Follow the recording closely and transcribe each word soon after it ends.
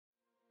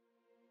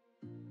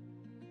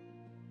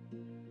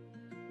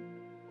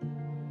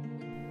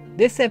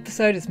This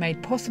episode is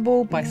made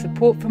possible by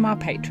support from our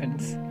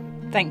patrons.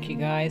 Thank you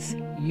guys,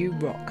 you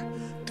rock.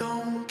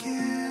 Don't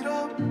get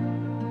up.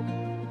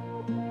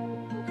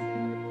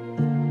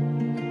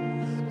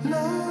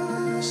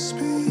 Lost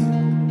me.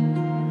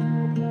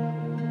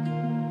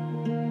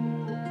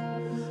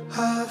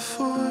 I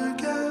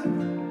forget.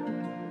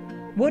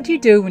 What do you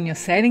do when you're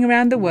sailing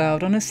around the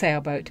world on a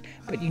sailboat,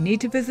 but you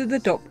need to visit the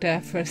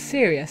doctor for a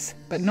serious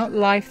but not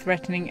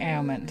life-threatening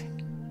ailment?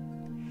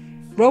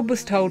 Rob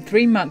was told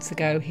 3 months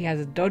ago he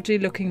has a dodgy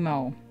looking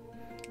mole.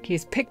 He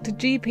has picked a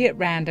GP at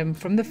random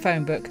from the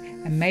phone book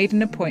and made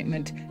an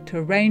appointment to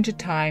arrange a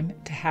time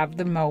to have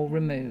the mole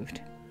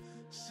removed.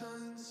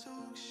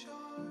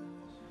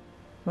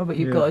 Robert,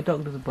 you've got a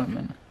doctor's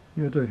appointment.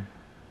 Yeah, I do.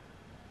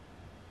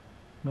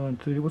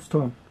 9:30, what's the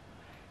time?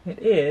 It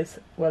is,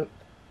 well,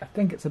 I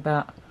think it's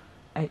about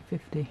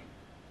 8:50.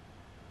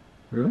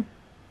 Really?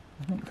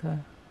 I think so. So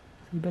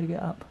you better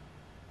get up.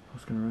 I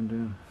was going to run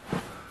down.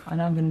 I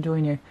know I'm going to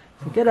join you.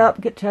 So get up,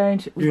 get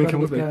changed. We've got to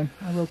get going.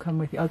 I will come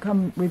with you. I'll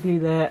come with you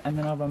there and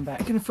then I'll run back.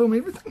 You're going to film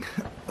everything?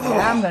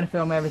 Yeah, I'm going to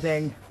film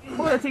everything.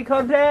 Quality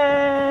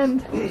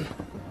content!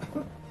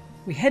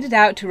 We headed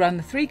out to run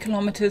the 3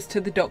 kilometres to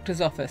the doctor's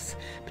office,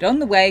 but on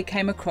the way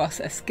came across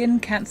a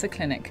skin cancer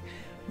clinic.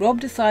 Rob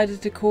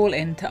decided to call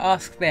in to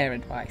ask their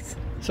advice.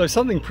 So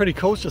something pretty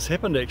cool's just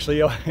happened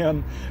actually.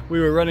 We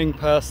were running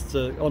past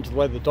onto the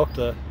way to the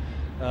doctor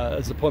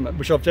as an appointment,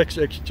 which I've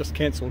actually just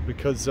cancelled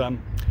because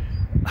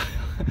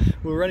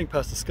we were running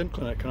past the skin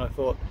clinic and I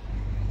thought,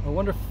 I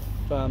wonder if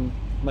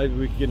maybe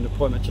we could get an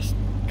appointment, just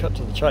cut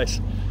to the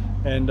chase.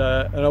 And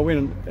I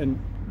went and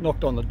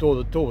knocked on the door.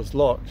 The door was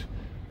locked,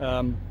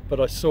 but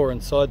I saw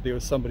inside there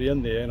was somebody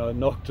in there, and I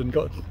knocked and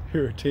got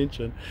her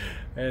attention.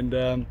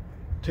 And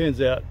turns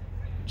out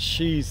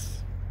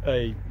she's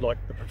the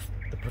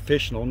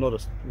professional, not a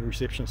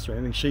receptionist or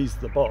anything. She's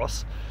the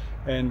boss,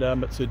 and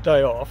it's her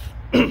day off.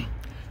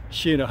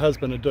 She and her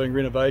husband are doing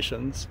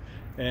renovations,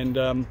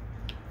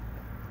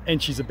 and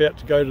she's about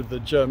to go to the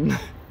gym.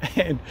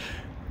 And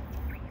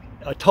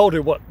I told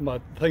her what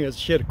my thing is.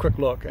 She had a quick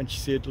look and she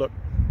said, look,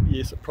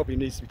 yes, it probably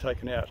needs to be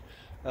taken out,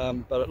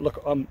 but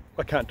look,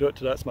 I can't do it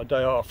today, it's my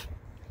day off.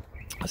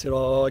 I said,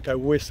 oh okay,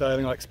 we're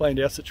sailing. I explained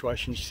our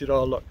situation. She said,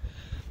 oh look,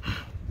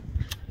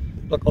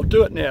 I'll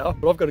do it now,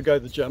 but I've got to go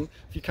to the gym.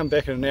 If you come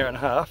back in an hour and a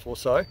half or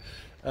so,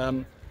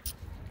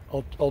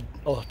 I'll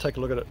take a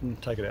look at it and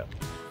take it out.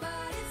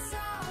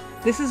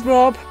 This is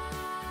Rob,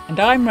 and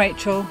I'm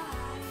Rachel,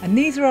 and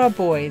these are our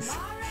boys,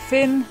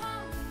 Finn,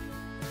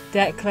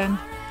 Declan,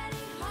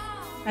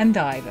 and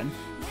Ivan.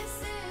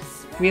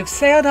 We have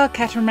sailed our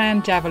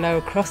catamaran Javelot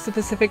across the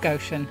Pacific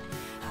Ocean.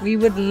 We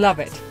would love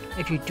it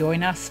if you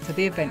join us for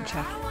the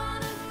adventure.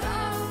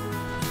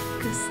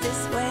 'Cause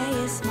this way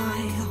is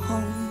my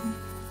home.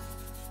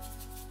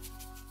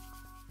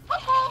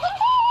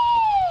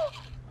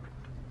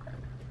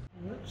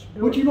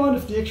 Would you mind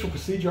if the actual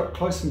procedure up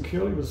close and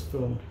curly was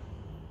filmed?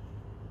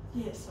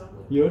 Yes, I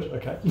will. You would?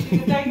 Okay. You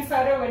can take a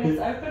photo when it's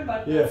open,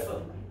 but Yeah. not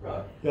filming.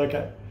 Right. Yeah,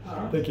 okay.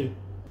 Alright. Thank you.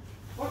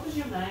 What was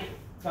your name?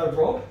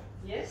 Rob?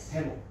 Yes?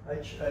 Hamill.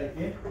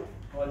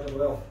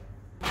 H-A-M-I-L-L.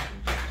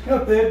 How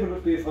bad would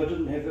it be if I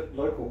didn't have it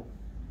local?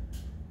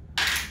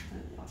 I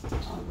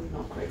would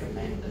not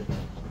recommend it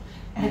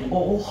at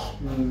all.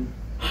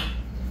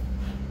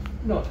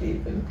 Not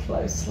even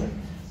closely.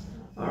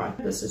 Alright,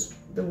 this is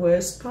the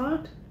worst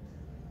part.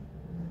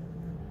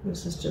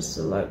 This is just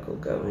the local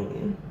going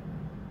in.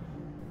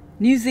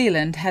 New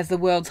Zealand has the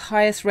world's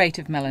highest rate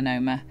of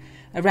melanoma,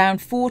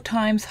 around 4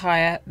 times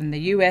higher than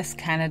the US,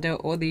 Canada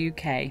or the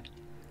UK.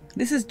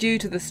 This is due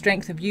to the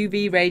strength of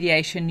UV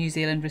radiation New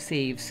Zealand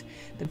receives,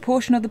 the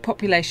portion of the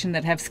population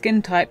that have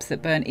skin types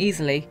that burn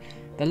easily,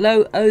 the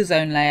low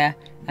ozone layer,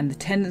 and the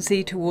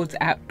tendency towards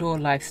outdoor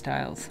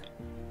lifestyles.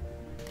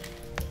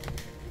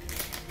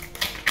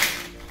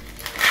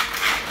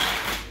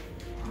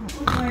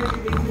 Why are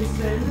you being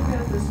concerned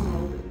about this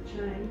mold that would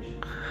change?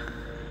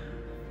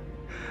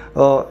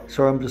 Oh,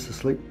 sorry, I'm just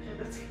asleep.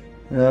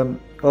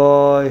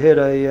 I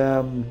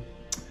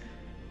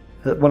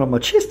had one on my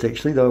chest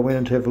actually that I went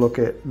in to have a look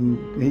at,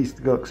 and he's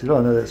the guy said,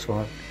 oh no, that's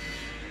fine.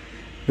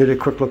 He had a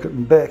quick look at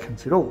my back and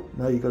said, oh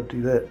no, you've got to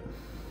do that.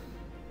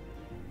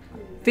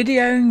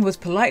 Videoing was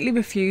politely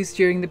refused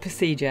during the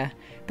procedure,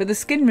 but the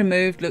skin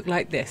removed looked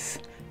like this,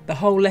 the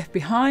hole left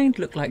behind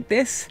looked like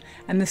this,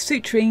 and the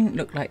suturing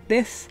looked like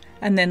this,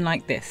 and then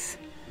like this.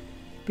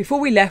 Before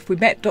we left, we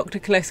met Dr.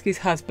 Koleski's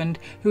husband,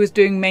 who was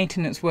doing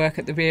maintenance work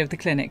at the rear of the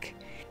clinic.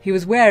 He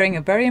was wearing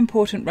a very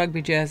important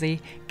rugby jersey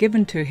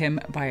given to him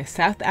by a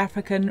South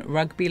African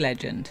rugby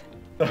legend.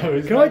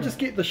 Can I just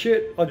get the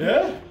shirt?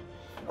 Yeah?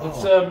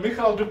 It's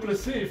Michael du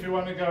Plessis if you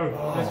want to go.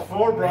 There's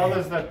 4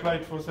 brothers that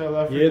played for South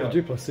Africa. Yeah, the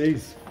du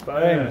Plessis.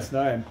 Famous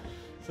name.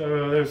 So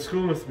they were at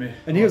school with me.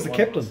 And he was the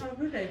captain. Oh,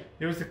 really?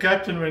 He was the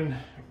captain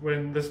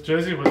when this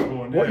jersey was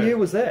born. What year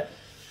was that?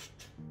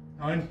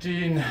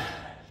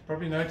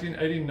 Probably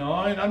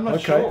 1989, I'm not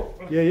Okay. sure.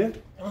 Yeah, yeah.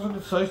 Doesn't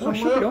it say Oh, it should be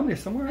somewhere? on there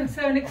somewhere. And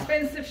so an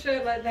expensive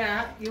shirt like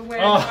that, you're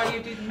wearing Oh. while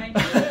you do the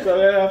maintenance.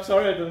 So, yeah, I'm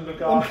sorry I didn't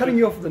look I'm after. cutting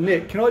you off at the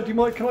neck. Can I? Do you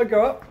mind? Can I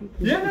go up?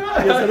 Yeah, no,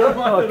 Yes, I do.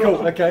 Oh,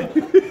 cool. Okay.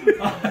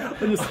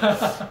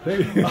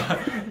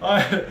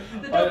 The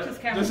doctor's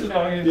camera. Just as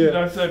long as Yeah. you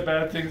don't say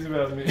bad things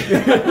about me.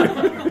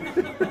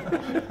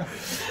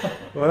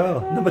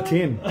 Wow. Number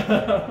 10.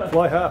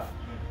 Fly half.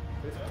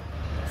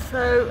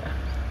 So,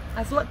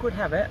 as luck would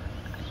have it,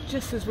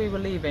 just as we were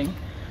leaving,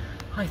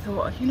 I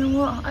thought, you know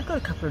what, I've got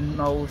a couple of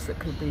moles that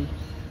could be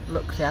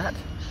looked at.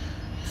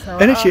 So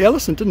And I actually, asked-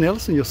 Alison, didn't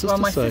Alison, your sister, well,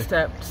 my say?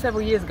 sister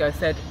several years ago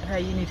said,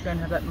 hey, you need to go and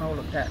have that mole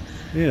looked at.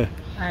 Yeah.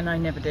 And I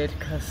never did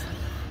because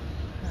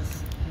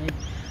that's me.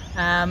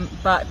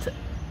 But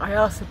I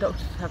asked the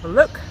doctor to have a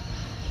look.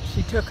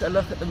 She took a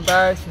look at them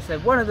both. She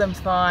said one of them's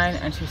fine,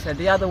 and she said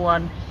the other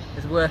one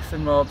is worse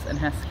than Rob's and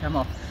has to come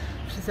off.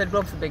 She said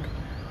Rob's a big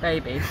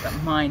baby, but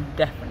mine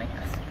definitely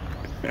has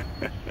to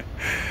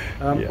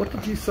come off. What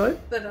did you say?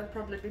 That I'd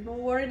probably be more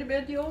worried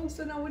about yours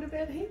than I would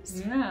about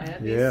his. Yeah.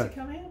 And Yeah. his to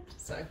come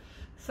out.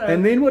 So,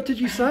 And then what did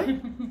you say? I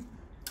don't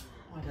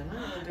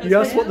know. You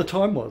asked what the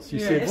time was. You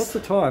said, Yes. what's the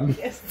time?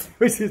 Yes.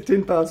 We said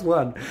 10 past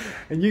 1.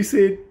 And you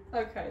said,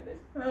 Okay then.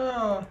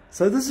 Oh,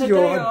 so this is The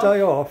your day off.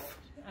 day off.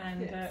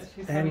 and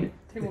she's And- having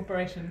 2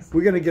 operations.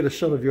 We're going to get a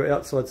shot of your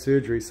outside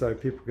surgery so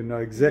people can know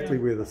exactly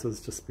Yeah. where this is.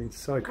 Just been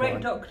so Great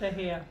kind. doctor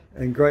here.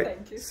 And great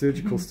Thank you.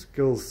 surgical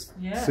skills,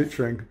 Yes.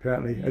 suturing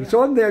apparently. And Yeah.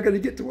 so I'm now going to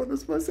get to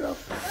witness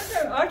myself.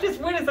 I just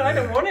witnessed I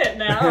don't want it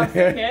now. I've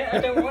seen it. I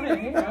don't want it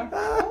here.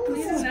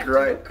 This is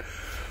great.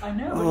 I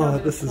know. Oh, we're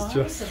not this is gonna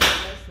just- fight, but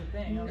that's the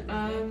thing. I was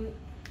thinking.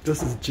 This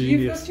is You've got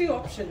genius. 2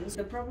 options.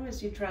 The problem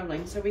is you're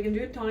travelling, so we can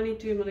do a tiny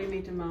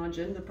 2mm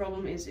margin. The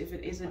problem is if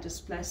it is a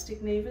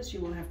dysplastic nevus, you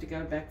will have to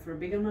go back for a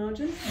bigger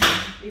margin.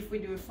 If we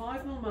do a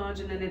 5mm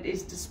margin and it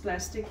is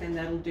dysplastic, then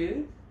that'll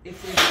do.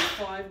 If we do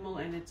 5mm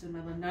and it's a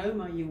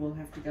melanoma, you will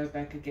have to go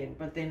back again,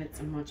 but then it's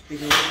a much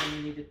bigger one and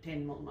you need a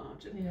 10mm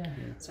margin. Yeah.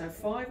 So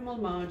 5mm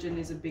margin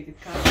is a bigger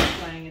cut,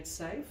 playing it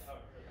safe,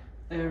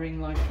 erring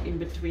like in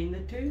between the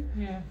two.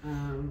 Yeah.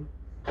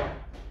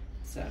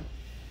 So.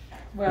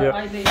 Well, Yep.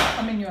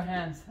 I'm in your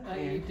hands.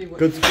 You do what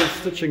Good, you good do.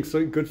 stitching,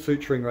 good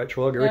suturing,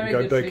 Rachel. I Very reckon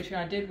go good big. suture.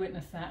 I did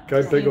witness that. Go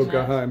I've big or seen go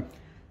that. home.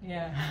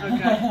 Yeah.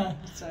 Okay.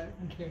 So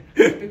Thank you.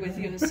 I'll be with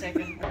you in a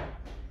second.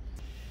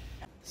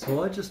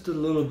 So I just did a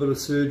little bit of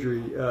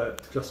surgery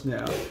just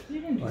now.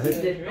 You didn't do I had-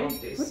 surgery. I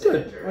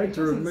did. I had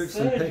to remove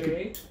some packaging.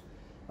 Surgery.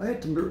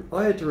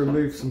 I had to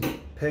remove some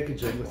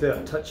packaging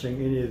without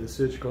touching any of the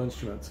surgical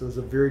instruments. It was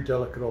a very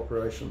delicate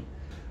operation.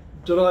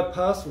 Did I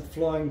pass with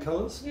flying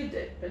colours? You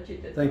did, but you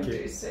did Thank not you.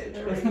 do It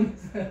surgery. wasn't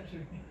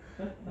surgery.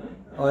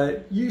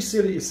 You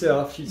said it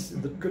yourself.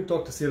 The good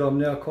doctor said I'm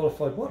now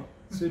qualified what?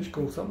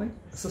 Surgical something?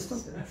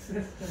 Assistant?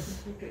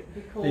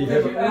 Because You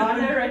have-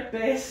 Minor at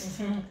best.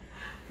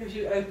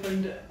 you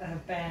opened a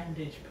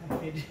bandage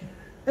package.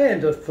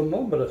 And a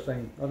thermometer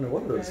thing. I don't know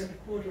what it is. The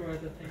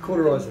cauterizer thing.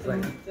 Cauterizer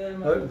thing.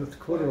 Thermo- Oh, the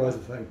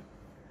cauterizer thing.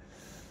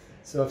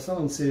 So if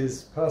someone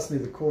says, pass me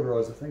the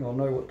cauterizer thing, I'll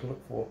know what to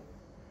look for.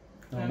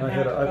 I'll And know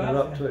how to open it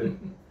up pass too.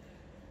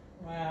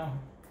 Wow.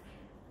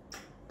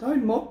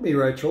 Don't mock me,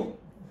 Rachel.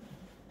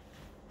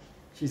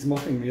 She's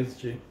mocking me, isn't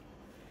she?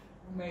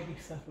 Maybe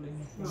subtly.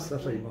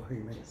 Subtly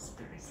mocking me. Just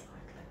very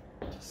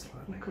slightly. Just You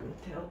slightly.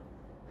 couldn't tell.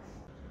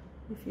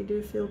 If you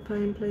do feel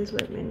pain, please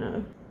let me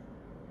know.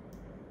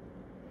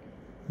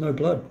 No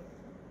blood.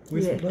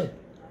 Where's Yeah. the blood?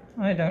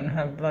 I don't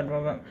have blood,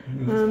 Robert.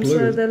 It's So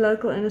blue. the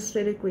local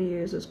anaesthetic we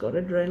use has got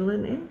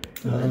adrenaline in.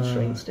 That Ah,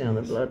 shrinks down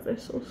the yes. blood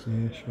vessels.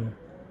 Yeah, sure.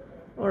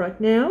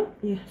 Alright, now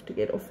you have to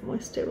get off my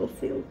sterile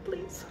field,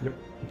 please. Yep.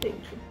 Thank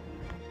you.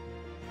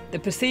 The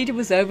procedure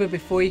was over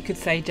before you could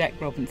say Jack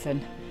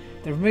Robinson.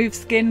 The removed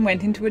skin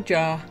went into a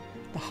jar,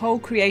 the hole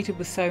created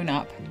was sewn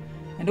up,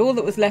 and all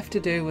that was left to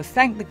do was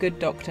thank the good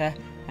doctor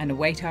and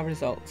await our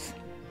results.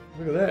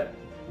 Look at that.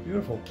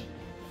 Beautiful.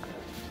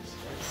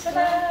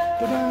 Ta-da!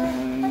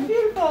 Ta-da!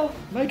 Beautiful!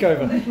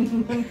 Makeover.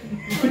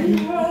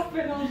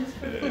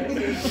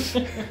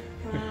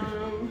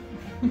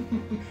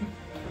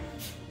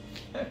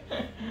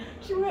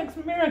 She works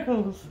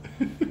miracles.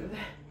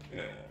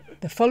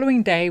 The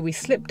following day we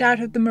slipped out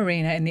of the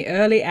marina in the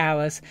early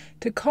hours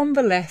to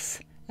convalesce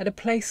at a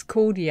place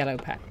called Yellow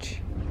Patch.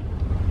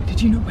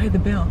 Did you not pay the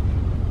bill?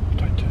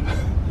 Don't do it.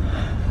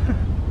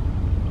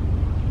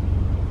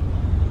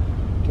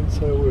 Don't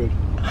say a word.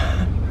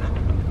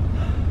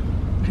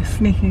 Just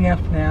sneaking up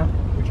now.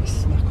 We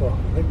just snuck off.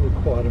 I think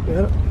we're quiet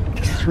about it.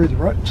 Just through the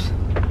ropes.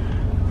 Got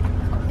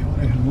the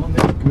iron on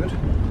there. Good.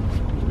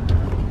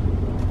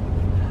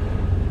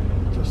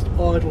 Just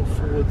idle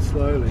forward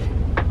slowly.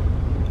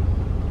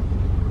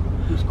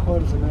 As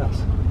quiet as a mouse.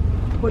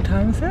 What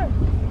time is it?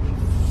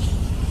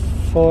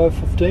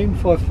 5:15,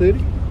 5:30.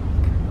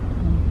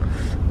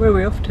 Where are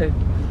we off to?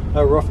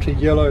 We're off to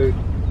Yellow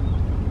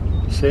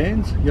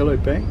Sands, Yellow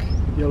Bank,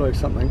 Yellow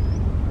something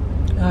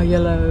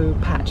Yellow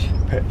Patch.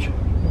 patch.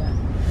 Yeah.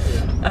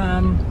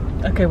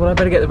 Okay, well I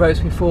better get the ropes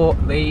before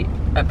the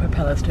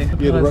propellers do.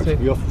 Yeah, the ropes will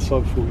be off the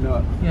side before we know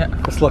it.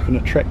 Yeah. It's like an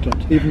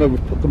attractant. Even though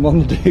we've put them on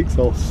the decks,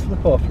 they'll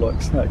slip off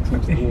like snakes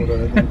into the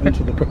water and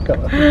into the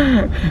propeller.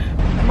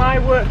 My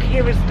work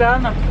here is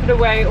done. I've put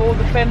away all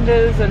the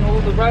fenders and all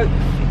the ropes.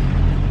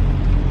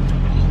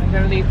 I'm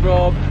going to leave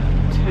Rob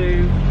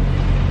to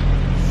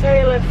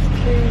sail us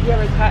to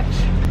Yellow Patch.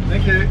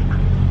 Thank you.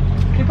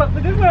 Keep up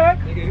the good work.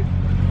 Thank you.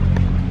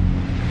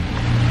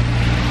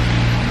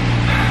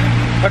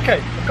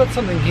 Okay, I've got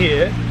something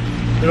here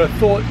that I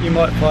thought you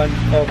might find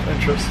of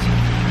interest.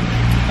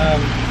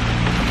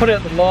 I put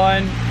out the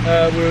line.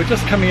 We were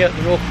just coming out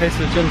the North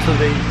Passage into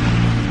the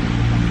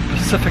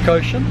Pacific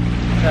Ocean,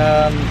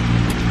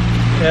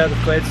 out of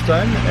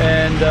Gladstone,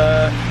 and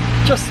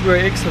just as we were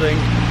exiting,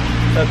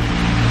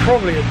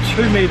 probably a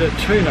 2-metre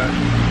tuna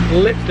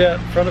leapt out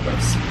in front of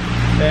us,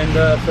 and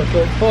so I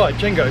thought, by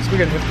jingoes, we're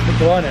going to have to put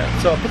the line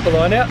out. So I put the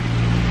line out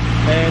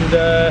and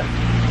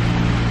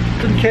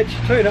didn't catch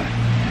the tuna.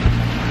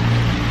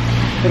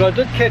 But I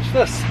did catch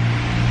this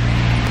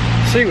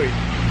seaweed,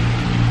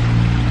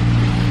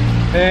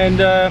 and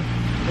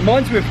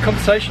reminds me of a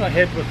conversation I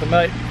had with the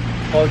mate,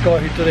 the guy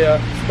who did our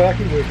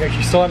sparking work,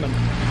 actually Simon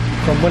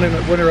from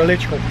Winter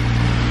Electrical,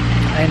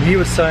 and he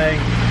was saying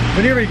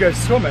whenever he goes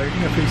swimming,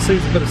 if he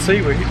sees a bit of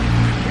seaweed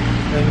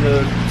in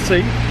the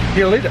sea,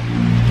 he'll eat it.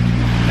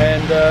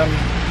 And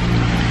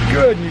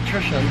good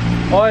nutrition,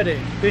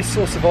 iodine, best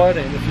source of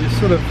iodine if you're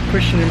sort of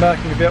questioning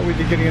marking about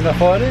whether you're getting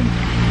enough iodine,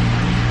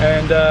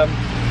 and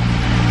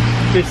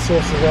best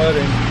source of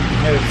iodine.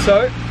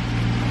 So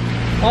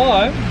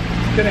I'm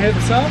going to have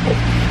a sample.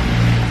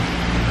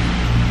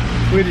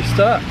 Where do you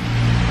start?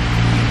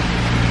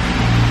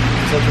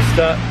 So I'll just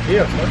start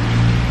here, I suppose.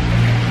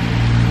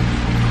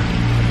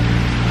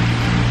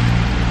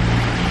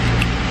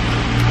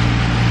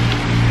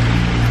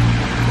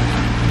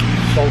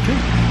 Salty.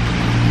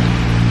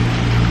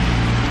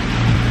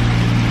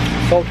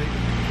 Salty.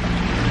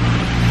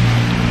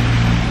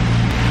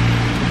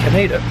 You can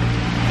eat it.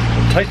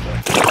 It'll taste like.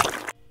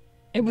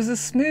 It was a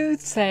smooth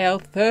sail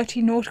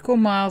 30 nautical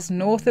miles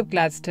north of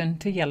Gladstone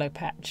to Yellow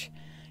Patch,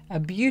 a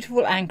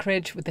beautiful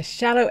anchorage with a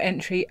shallow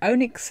entry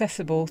only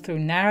accessible through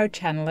narrow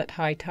channel at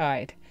high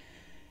tide.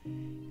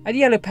 At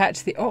Yellow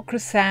Patch, the ochre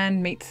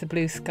sand meets the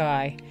blue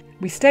sky.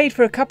 We stayed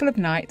for a couple of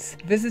nights,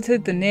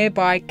 visited the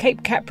nearby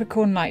Cape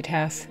Capricorn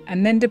lighthouse,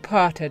 and then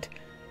departed,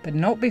 but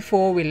not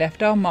before we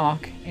left our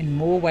mark in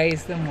more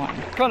ways than one.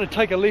 I'm trying to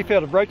take a leaf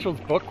out of Rachel's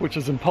book, which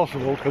is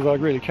impossible because I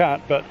really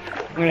can't, but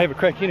I'm going to have a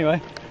crack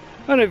anyway.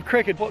 I'm going to have a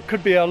crack at what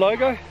could be our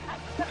logo.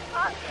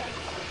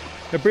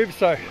 A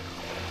breviso.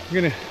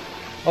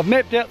 I've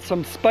mapped out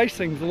some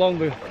spacings along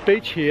the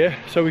beach here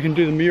so we can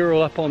do the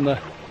mural up on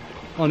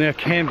our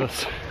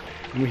canvas.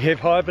 And we have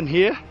Hyben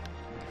here,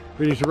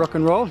 ready to rock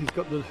and roll. He's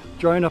got the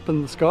drone up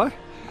in the sky,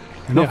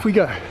 and off we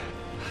go.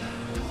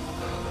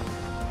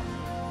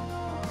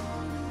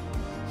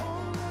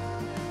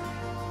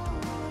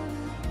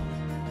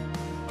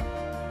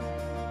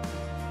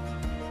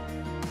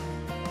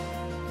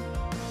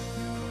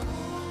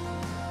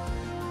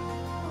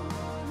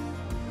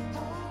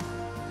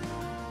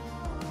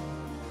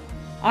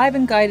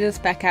 Ivan guided us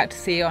back out to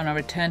sea on our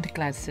return to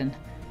Gladstone,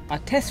 our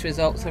test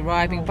results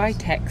arriving by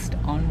text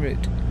en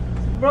route.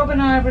 Rob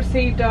and I have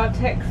received our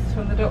texts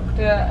from the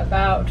doctor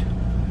about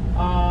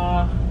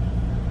our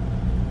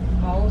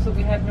moles that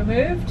we had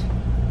removed,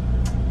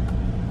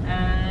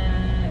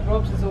 and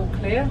Rob's is all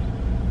clear.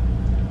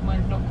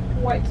 Mine's not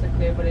quite so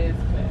clear, but it is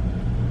clear.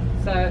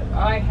 So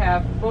I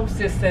have, Rob's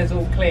just says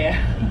all clear.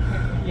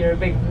 You're a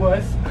big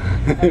wuss.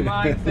 And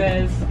mine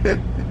says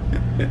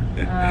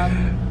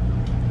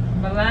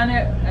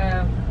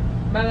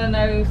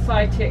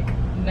melanocytic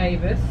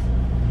nevus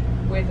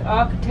with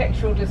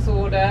architectural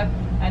disorder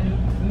and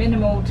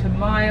minimal to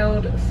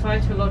mild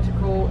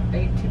cytological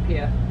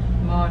atypia.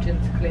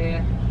 Margins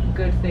clear.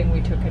 Good thing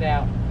we took it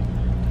out.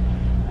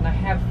 And I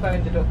have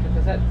phoned the doctor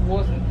because that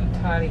wasn't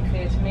entirely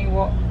clear to me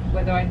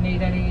whether I'd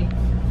need any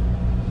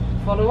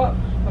follow-up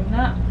from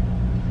that.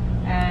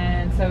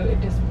 And so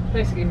it just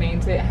basically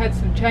means it had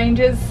some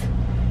changes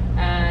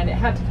and it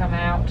had to come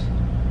out,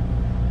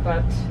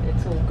 but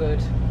it's all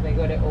good. They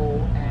got it all,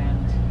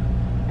 and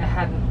it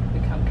hadn't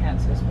become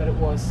cancerous, but it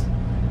was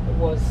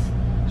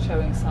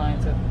showing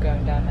signs of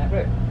going down that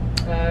route.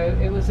 So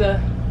it was a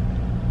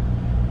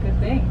good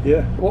thing.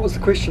 Yeah. What was the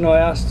question I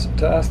asked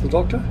to ask the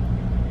doctor?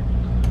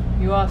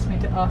 You asked me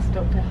to ask the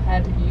doctor,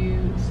 had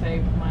you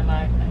saved my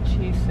life? And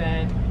she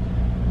said,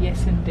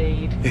 yes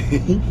indeed,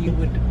 you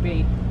would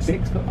be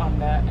 6 foot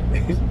under and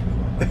it wasn't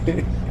so I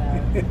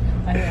think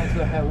that's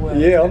what her words.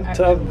 Yeah, words.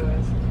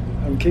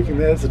 I'm keeping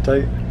that as a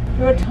tape.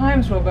 There are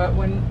times, Robert,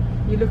 when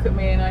you look at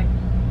me and I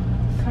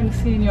kind of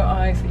see in your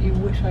eyes that you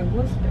wish I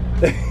was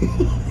dead.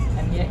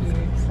 And yet you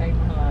saved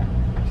my life.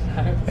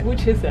 So,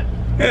 which is it?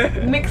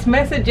 Mixed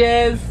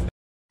messages!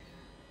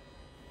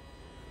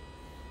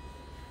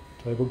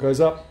 Table goes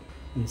up,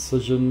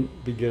 incision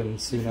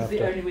begins soon after. This is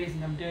the only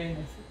reason I'm doing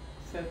this,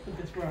 so for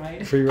this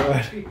ride. Free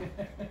ride.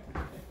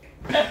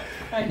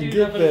 I do Get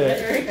love a there.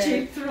 very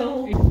cheap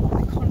thrill. The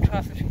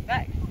contrast between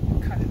that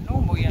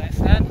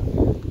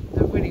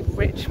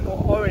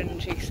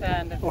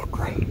sand.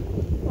 Ochre.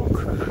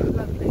 Ochre.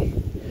 Lovely.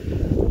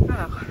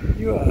 Wow.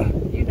 You are.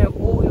 You know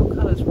all your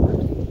colours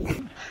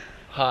practically.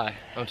 Hi,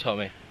 I'm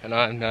Tommy and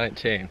I'm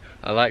 19.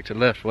 I like to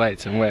lift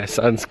weights and wear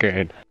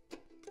sunscreen.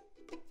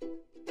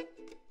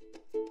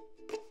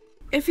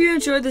 If you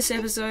enjoyed this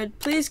episode,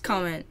 please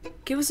comment,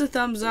 give us a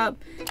thumbs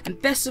up,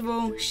 and best of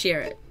all,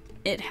 share it.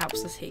 It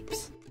helps us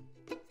heaps.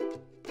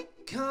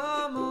 Come